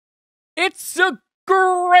It's a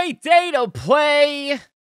great day to play.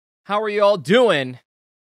 How are you all doing?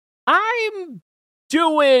 I'm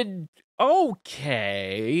doing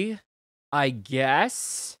okay, I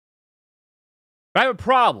guess. But I have a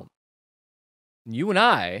problem. You and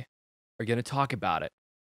I are going to talk about it.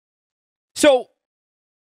 So,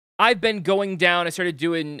 I've been going down. I started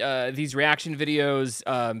doing these reaction videos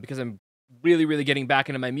because I'm really getting back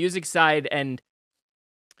into my music side, and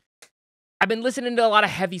I've been listening to a lot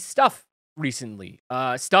of heavy stuff recently.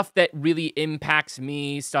 Stuff that really impacts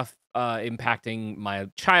me, stuff impacting my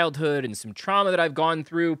childhood and some trauma that I've gone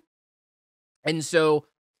through. And so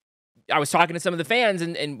I was talking to some of the fans,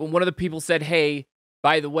 and one of the people said, hey,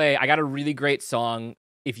 by the way, I got a really great song.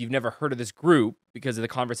 If you've never heard of this group, because of the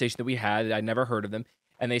conversation that we had, I'd never heard of them.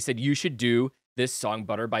 And they said, you should do this song,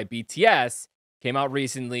 Butter by BTS. Came out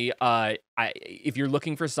recently. If you're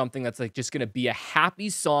looking for something that's like just going to be a happy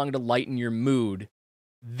song to lighten your mood,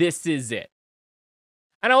 this is it.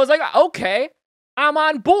 And I was like, okay, I'm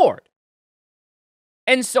on board.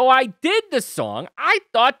 And so I did the song. I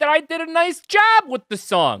thought that I did a nice job with the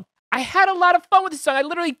song. I had a lot of fun with the song. I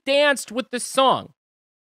literally danced with the song.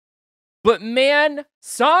 But man,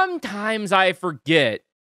 sometimes I forget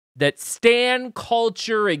that stan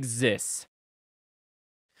culture exists.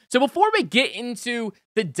 So before we get into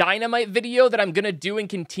the Dynamite video that I'm going to do and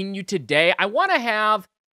continue today, I want to have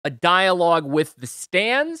a dialogue with the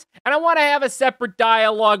stans, and I want to have a separate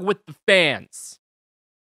dialogue with the fans.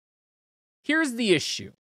 Here's the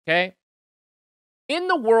issue, okay? In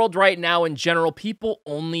the world right now, in general, people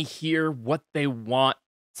only hear what they want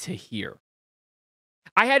to hear.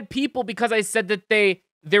 I had people, because I said that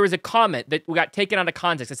there was a comment that got taken out of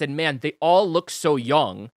context. I said, man, they all look so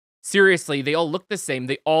young. Seriously, they all look the same.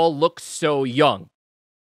 They all look so young.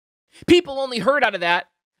 People only heard out of that,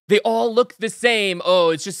 they all look the same. Oh,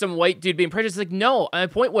 it's just some white dude being prejudiced. Like, no, my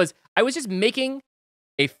point was, I was just making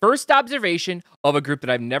a first observation of a group that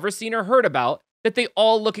I've never seen or heard about, that they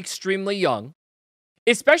all look extremely young.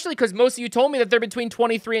 Especially because most of you told me that they're between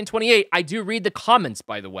 23 and 28. I do read the comments,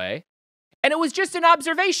 by the way. And it was just an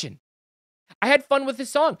observation. I had fun with the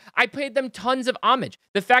song. I paid them tons of homage.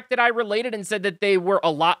 The fact that I related and said that they were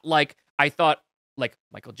a lot like, I thought, like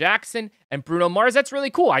Michael Jackson and Bruno Mars, that's really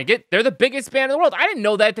cool. They're the biggest band in the world. I didn't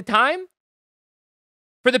know that at the time.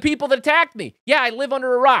 For the people that attacked me, yeah, I live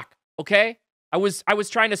under a rock, okay? I was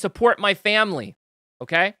trying to support my family,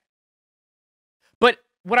 okay? But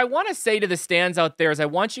what I want to say to the stans out there is I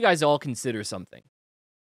want you guys all consider something.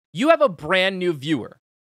 You have a brand new viewer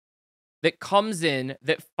that comes in,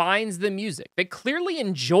 that finds the music, that clearly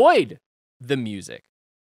enjoyed the music.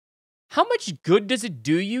 How much good does it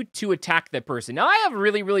do you to attack that person? Now, I have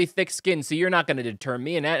really thick skin, so you're not going to deter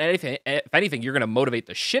me, and if anything, you're going to motivate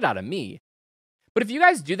the shit out of me. But if you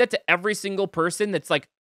guys do that to every single person that's like,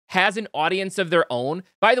 has an audience of their own,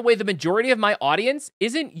 by the way, the majority of my audience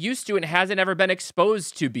isn't used to and hasn't ever been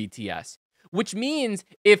exposed to BTS, which means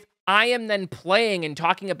if I am then playing and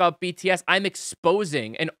talking about BTS, I'm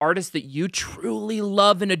exposing an artist that you truly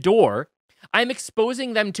love and adore. I'm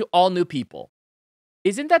exposing them to all new people.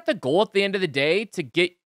 Isn't that the goal at the end of the day, to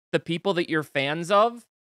get the people that you're fans of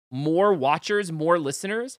more watchers, more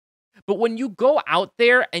listeners? But when you go out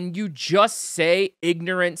there and you just say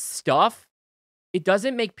ignorant stuff, it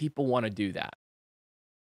doesn't make people want to do that.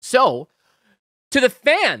 So, to the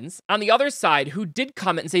fans on the other side who did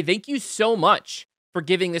comment and say, thank you so much for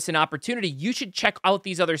giving this an opportunity, you should check out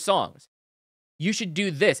these other songs. You should do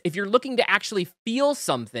this. If you're looking to actually feel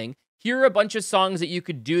something, here are a bunch of songs that you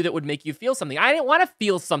could do that would make you feel something. I didn't want to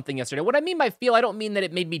feel something yesterday. What I mean by feel, I don't mean that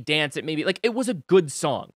it made me dance. It made me, like, it was a good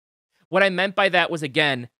song. What I meant by that was,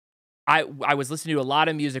 again, I was listening to a lot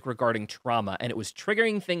of music regarding trauma, and it was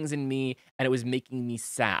triggering things in me, and it was making me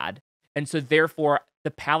sad. And so, therefore,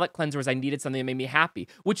 the palate cleanser was I needed something that made me happy,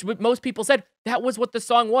 which most people said that was what the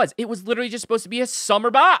song was. It was literally just supposed to be a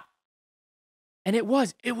summer bop. And it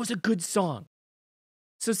was a good song.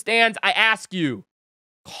 So, stans, I ask you,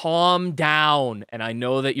 calm down. And I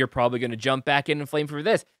know that you're probably going to jump back in and flame for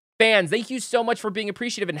this. Fans, thank you so much for being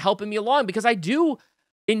appreciative and helping me along, because I do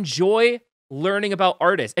enjoy learning about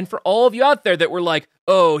artists. And for all of you out there that were like,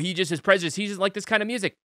 oh, he just is prejudiced, he doesn't like this kind of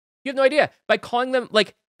music, you have no idea. By calling them,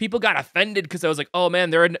 like, people got offended because I was like, oh man,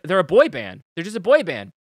 they're a boy band. They're just a boy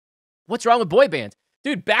band. What's wrong with boy bands?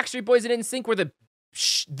 Dude, Backstreet Boys and NSYNC were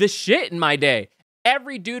the shit in my day.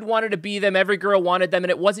 Every dude wanted to be them. Every girl wanted them.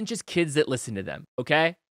 And it wasn't just kids that listened to them,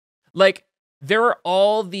 okay? Like, there are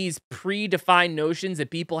all these predefined notions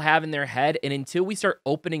that people have in their head. And until we start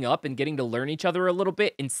opening up and getting to learn each other a little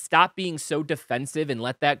bit and stop being so defensive and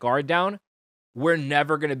let that guard down, we're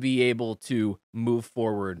never going to be able to move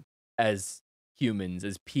forward as humans,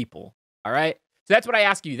 as people. All right? So that's what I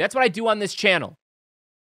ask you. That's what I do on this channel.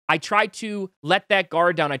 I try to let that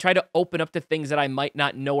guard down. I try to open up to things that I might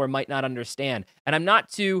not know or might not understand. And I'm not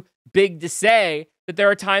too big to say that there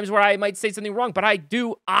are times where I might say something wrong, but I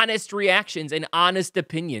do honest reactions and honest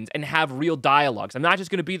opinions and have real dialogues. I'm not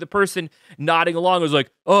just going to be the person nodding along who's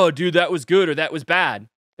like, oh, dude, that was good or that was bad.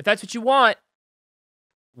 If that's what you want,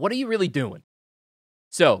 what are you really doing?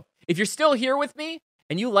 So if you're still here with me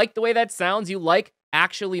and you like the way that sounds, you like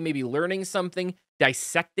actually maybe learning something,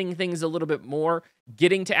 dissecting things a little bit more,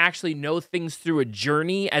 getting to actually know things through a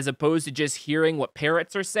journey as opposed to just hearing what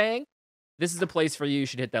parrots are saying, this is the place for you. You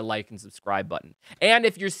should hit that like and subscribe button. And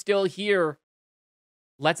if you're still here,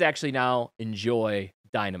 let's actually now enjoy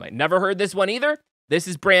Dynamite. Never heard this one either. This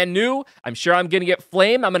is brand new. I'm sure I'm going to get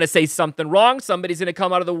flamed. I'm going to say something wrong. Somebody's going to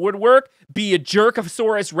come out of the woodwork, be a jerk of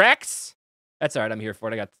Saurus Rex. That's all right. I'm here for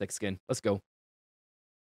it. I got thick skin. Let's go.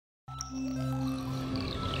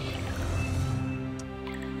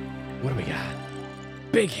 What do we got?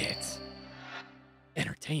 Big hits.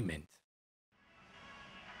 Entertainment.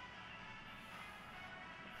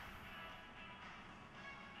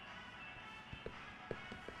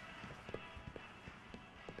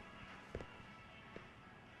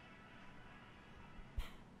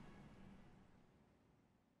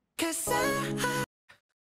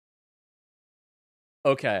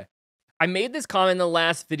 Okay. I made this comment in the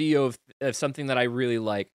last video of something that I really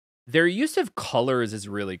like. Their use of colors is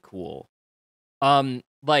really cool.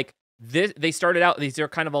 Like this, they started out, these are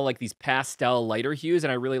kind of all like these pastel lighter hues,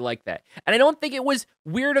 and I really like that. And I don't think it was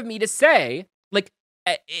weird of me to say, like,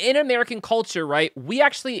 in American culture, right, we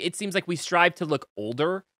actually, it seems like we strive to look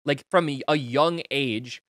older. Like, from a young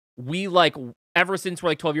age, we, like, ever since we're,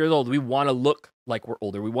 like, 12 years old, we want to look like we're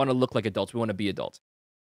older. We want to look like adults. We want to be adults.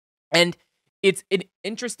 And it's an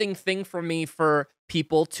interesting thing for me for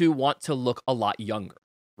people to want to look a lot younger,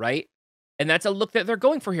 right? And that's a look that they're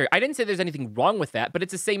going for here. I didn't say there's anything wrong with that, but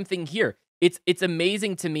it's the same thing here. It's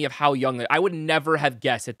amazing to me of how young I would never have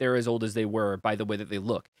guessed that they're as old as they were by the way that they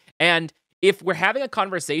look. And if we're having a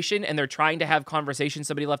conversation and they're trying to have conversation,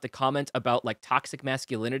 somebody left a comment about like toxic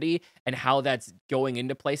masculinity and how that's going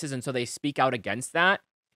into places, and so they speak out against that.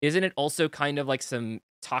 Isn't it also kind of like some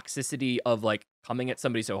toxicity of like coming at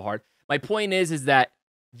somebody so hard? My point is that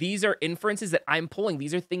these are inferences that I'm pulling.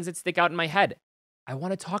 These are things that stick out in my head. I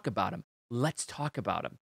want to talk about them. Let's talk about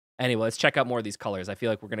them. Anyway, let's check out more of these colors. I feel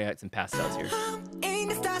like we're going to get some pastels here. Is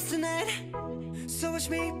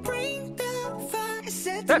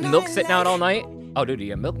that Milk sitting out all night? Oh, dude, you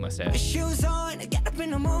got Milk mustache.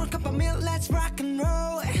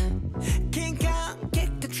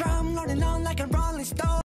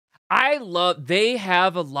 I love, they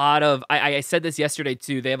have a lot of, I said this yesterday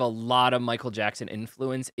too, they have a lot of Michael Jackson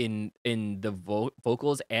influence in the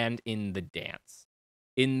vocals and in the dance.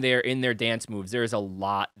 In their dance moves, there's a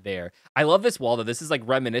lot there. I love this wall though. This is like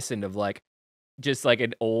reminiscent of like just like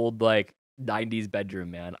an old like 90s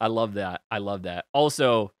bedroom, man. I love that. I love that.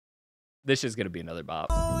 Also, this is gonna be another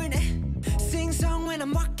bop. Sing song when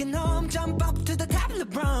I'm walking home, jump up to the top of the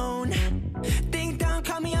brown. Ding dong,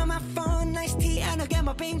 call me on my phone, nice tea and I'll get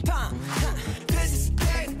my ping pong. This is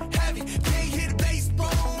dead heavy, can't hit the bass, boom,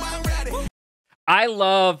 I'm ready. I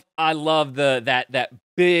love that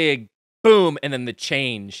big boom, and then the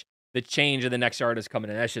change of the next artist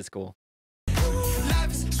coming in. That's just cool.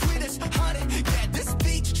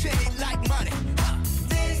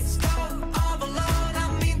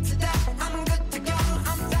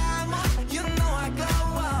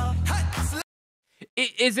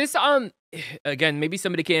 Is this, again, maybe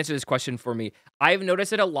somebody can answer this question for me. I've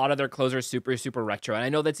noticed that a lot of their clothes are super, super retro. And I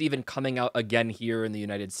know that's even coming out again here in the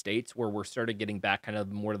United States, where we're started getting back kind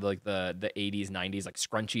of more to like the 80s, 90s, like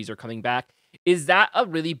scrunchies are coming back. Is that a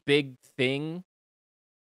really big thing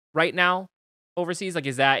right now overseas? Like,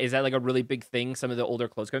 is that like a really big thing, some of the older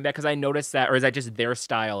clothes coming back? Because I noticed that, or is that just their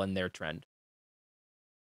style and their trend?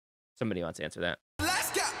 Somebody wants to answer that.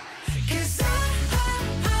 Let's go.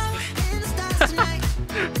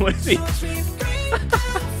 What is he?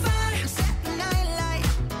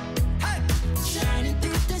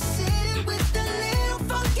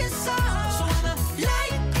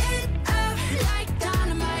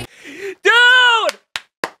 Dude!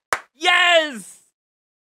 Yes!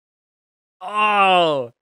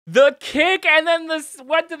 Oh, the kick and then the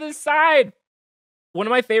went to the side. One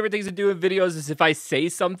of my favorite things to do in videos is if I say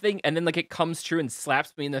something and then like it comes true and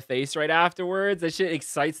slaps me in the face right afterwards. That shit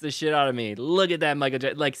excites the shit out of me. Look at that, Michael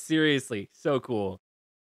J. Like, seriously, so cool.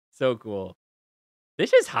 So cool.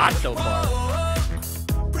 This is hot so far.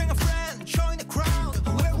 Bring a friend, join the crowd.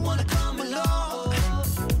 Whoever wanna come along.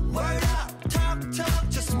 Word up, talk,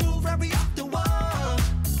 just move right up the wall.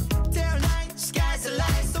 They're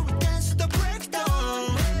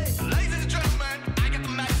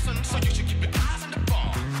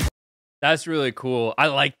That's really cool. I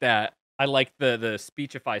like that. I like the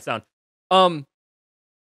speechify sound. Um,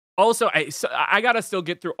 Also, I gotta still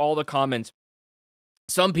get through all the comments.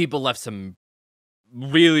 Some people left some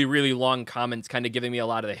really, really long comments kind of giving me a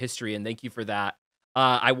lot of the history, and thank you for that.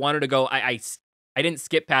 I wanted to go I didn't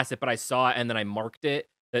skip past it, but I saw it and then I marked it.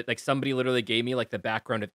 That like somebody literally gave me like the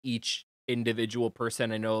background of each individual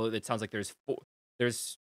person. I know it sounds like there's 4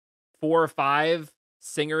 or 5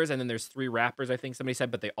 singers and then there's 3 rappers, I think somebody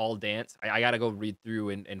said, but they all dance. I gotta go read through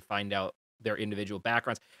and find out their individual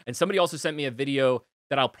backgrounds. And somebody also sent me a video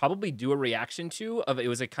that I'll probably do a reaction to of it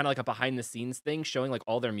was kind of like a behind the scenes thing showing like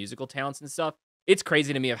all their musical talents and stuff. It's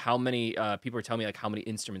crazy to me of how many people are telling me like how many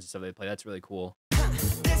instruments and stuff they play. That's really cool.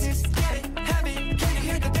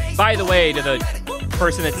 By the way, to the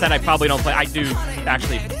person that said I probably don't play, I do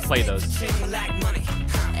actually play those.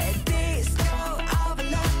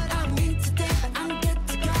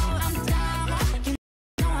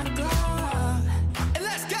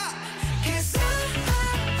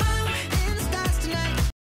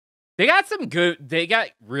 They got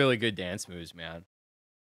really good dance moves, man.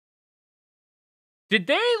 Did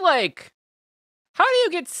they like, how do you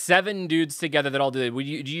get 7 dudes together that all do it?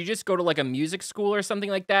 Do you just go to like a music school or something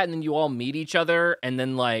like that and then you all meet each other and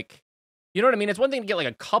then like, you know what I mean? It's one thing to get like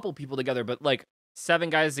a couple people together, but like 7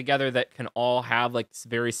 guys together that can all have like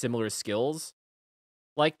very similar skills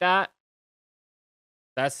like that.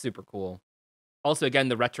 That's super cool. Also, again,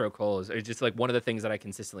 the retro calls are just like one of the things that I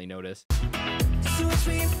consistently notice.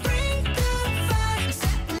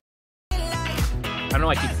 I don't know,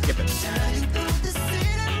 I keep skipping.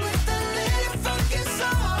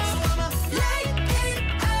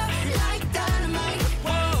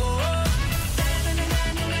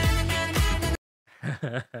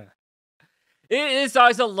 It's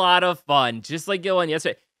always a lot of fun, just like going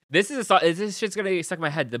yesterday. This is a song. This shit's gonna be stuck in my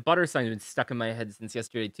head. The Butter song's been stuck in my head since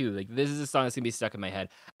yesterday too. Like this is a song that's gonna be stuck in my head.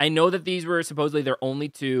 I know that these were supposedly their only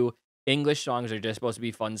 2 English songs. They're just supposed to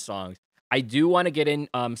be fun songs. I do want to get in.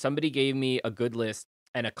 Somebody gave me a good list,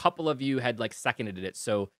 and a couple of you had like seconded it.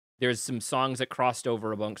 So there's some songs that crossed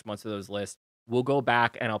over amongst most of those lists. We'll go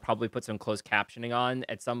back, and I'll probably put some closed captioning on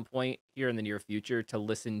at some point here in the near future to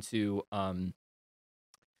listen to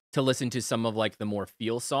some of like the more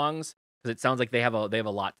feel songs because it sounds like they have a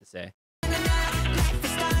lot to say.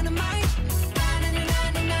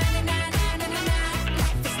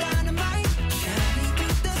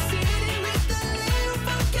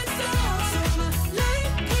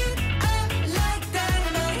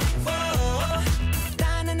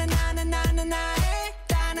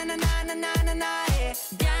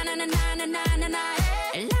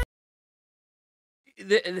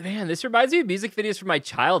 Man, this reminds me of music videos from my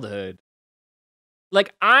childhood.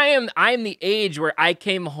 Like I'm the age where I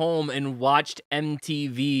came home and watched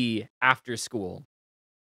MTV after school.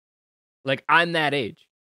 Like I'm that age.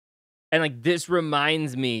 And like this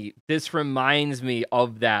reminds me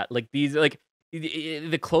of that. Like these like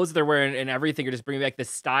the clothes they're wearing and everything are just bringing back the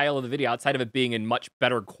style of the video outside of it being in much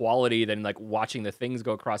better quality than like watching the things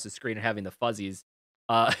go across the screen and having the fuzzies.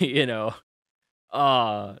 You know.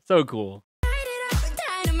 So cool.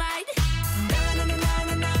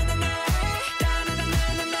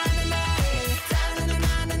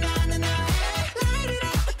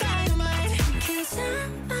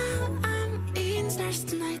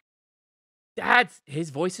 His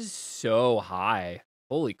voice is so high.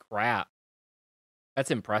 Holy crap. That's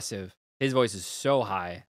impressive. His voice is so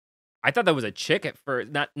high. I thought that was a chick at first.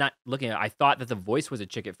 Not looking at it. I thought that the voice was a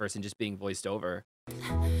chick at first and just being voiced over.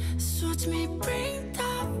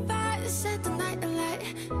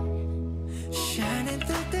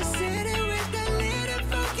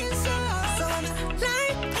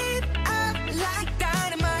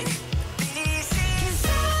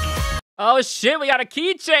 Oh shit, we got a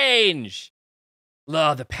key change.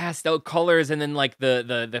 Love the pastel colors and then like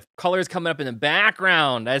the colors coming up in the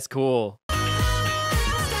background. That's cool. Look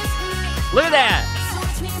at that.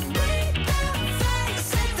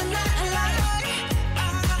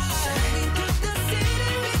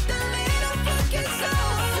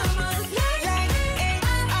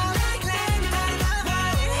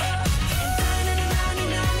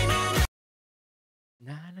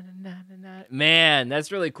 Man,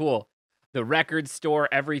 that's really cool. The record store,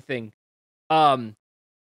 everything.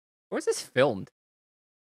 Where's this filmed?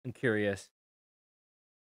 I'm curious.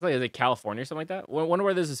 Like, is it California or something like that? I wonder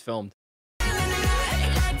where this is filmed.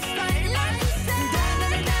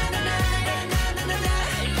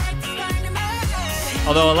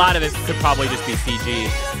 Although a lot of this could probably just be CG.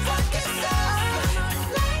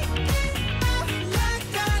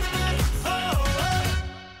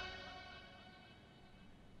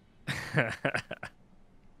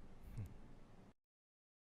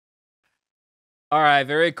 All right,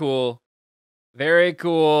 very cool. Very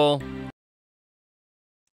cool.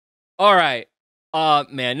 All right.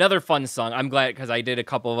 Man, another fun song. I'm glad because I did a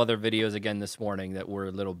couple of other videos again this morning that were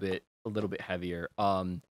a little bit heavier.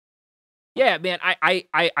 Yeah, man,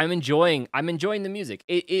 I'm enjoying the music.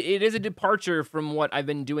 It is a departure from what I've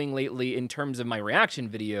been doing lately in terms of my reaction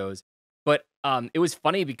videos, but it was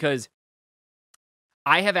funny because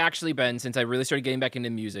I have actually been, since I really started getting back into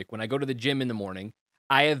music, when I go to the gym in the morning,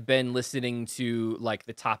 I have been listening to like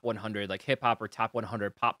the top 100, like hip hop or top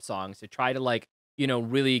 100 pop songs to try to like,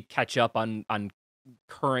 really catch up on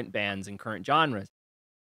current bands and current genres.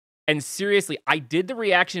 And seriously, I did the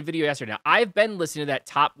reaction video yesterday. Now, I've been listening to that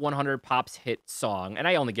top 100 pops hit song, and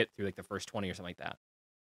I only get through like the first 20 or something like that.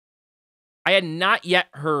 I had not yet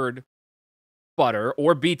heard Butter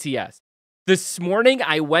or BTS. This morning,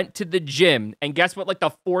 I went to the gym, and guess what? Like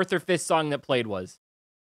the fourth or fifth song that played was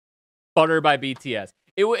Butter by BTS.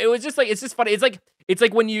 It was just like it's just funny. It's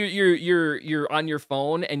like when you're on your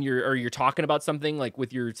phone and you're talking about something like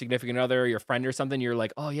with your significant other or your friend or something. You're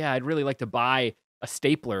like, oh yeah, I'd really like to buy a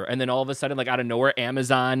stapler, and then all of a sudden, like out of nowhere,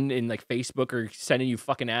 Amazon and like Facebook are sending you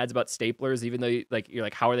fucking ads about staplers, even though you're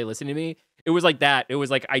like, how are they listening to me? It was like that. It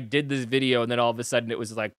was like I did this video, and then all of a sudden, it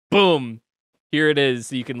was like, boom, here it is,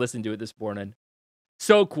 so you can listen to it this morning.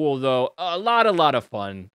 So cool though, a lot of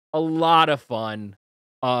fun, a lot of fun.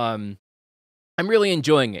 Um, I'm really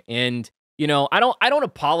enjoying it. And, I don't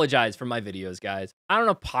apologize for my videos, guys. I don't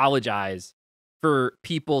apologize for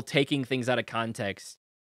people taking things out of context.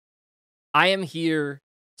 I am here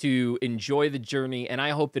to enjoy the journey, and I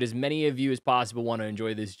hope that as many of you as possible want to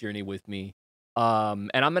enjoy this journey with me. And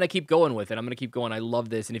I'm gonna keep going with it. I'm gonna keep going. I love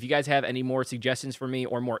this. And if you guys have any more suggestions for me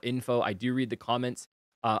or more info, I do read the comments.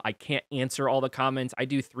 I can't answer all the comments. I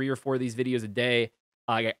do 3 or 4 of these videos a day.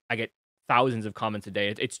 I get thousands of comments a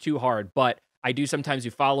day. It's too hard, but I do sometimes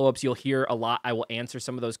do follow-ups. You'll hear a lot. I will answer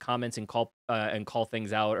some of those comments and call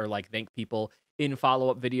things out or like thank people in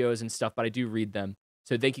follow-up videos and stuff, but I do read them.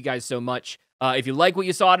 So thank you guys so much. If you like what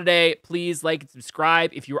you saw today, please like and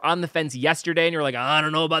subscribe. If you were on the fence yesterday and you're like, I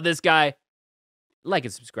don't know about this guy, like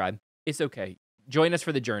and subscribe. It's okay. Join us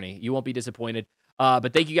for the journey. You won't be disappointed.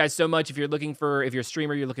 But thank you guys so much. If you're a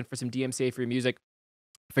streamer, you're looking for some DMCA for your music,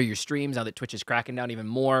 for your streams, now that Twitch is cracking down even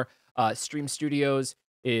more, Stream Studios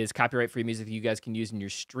is copyright-free music that you guys can use in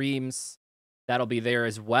your streams. That'll be there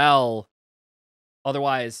as well.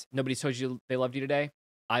 Otherwise, nobody told you they loved you today.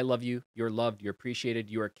 I love you. You're loved. You're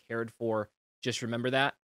appreciated. You are cared for. Just remember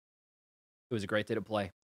that. It was a great day to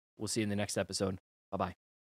play. We'll see you in the next episode. Bye-bye.